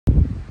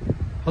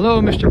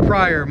Hello, Mr.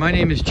 Pryor. My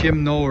name is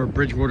Jim Knoller,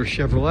 Bridgewater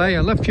Chevrolet. I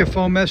left you a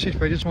phone message,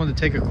 but I just wanted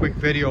to take a quick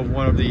video of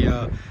one of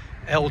the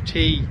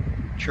LT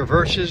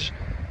Traverses.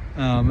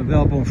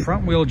 Available in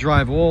front-wheel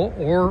drive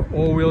or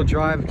all-wheel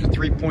drive. It's a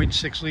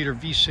 3.6 liter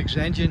V6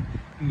 engine.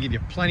 It can give you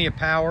plenty of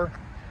power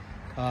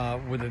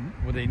with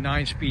a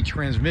 9-speed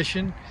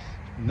transmission.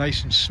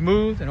 Nice and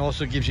smooth, and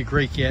also gives you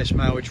great gas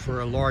mileage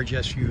for a large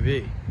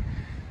SUV.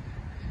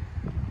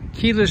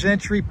 Keyless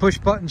entry,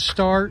 push-button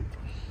start.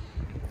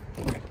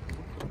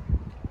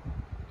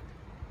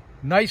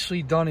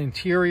 Nicely done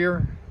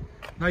interior.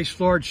 Nice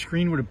large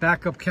screen with a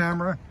backup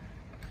camera.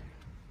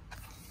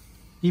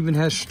 Even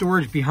has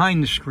storage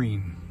behind the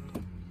screen.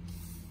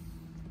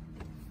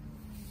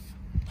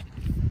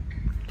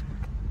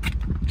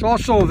 It's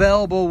also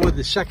available with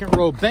the second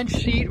row bench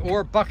seat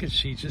or bucket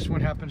seats. This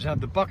one happens to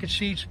have the bucket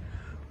seats,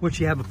 which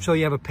you have so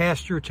you have a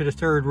pass-through to the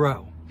third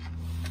row.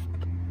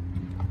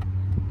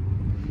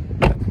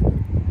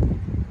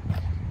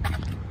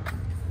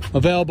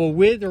 Available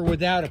with or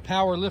without a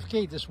power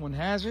liftgate. This one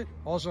has it.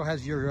 Also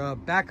has your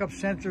backup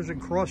sensors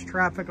and cross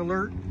traffic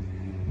alert.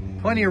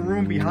 Plenty of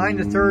room behind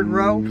the third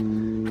row.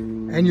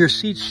 And your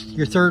seats,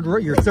 your third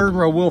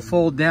row will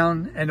fold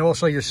down, and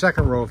also your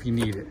second row if you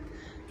need it.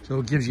 So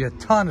it gives you a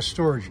ton of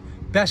storage.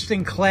 Best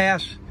in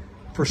class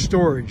for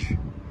storage.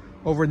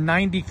 Over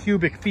 90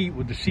 cubic feet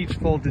with the seats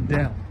folded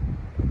down.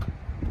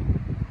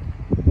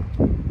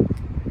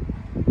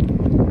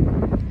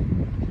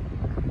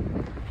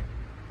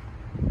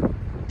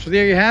 So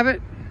there you have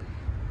it.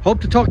 Hope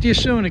to talk to you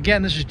soon.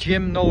 Again, this is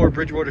Jim Knoller,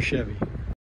 Bridgewater Chevy.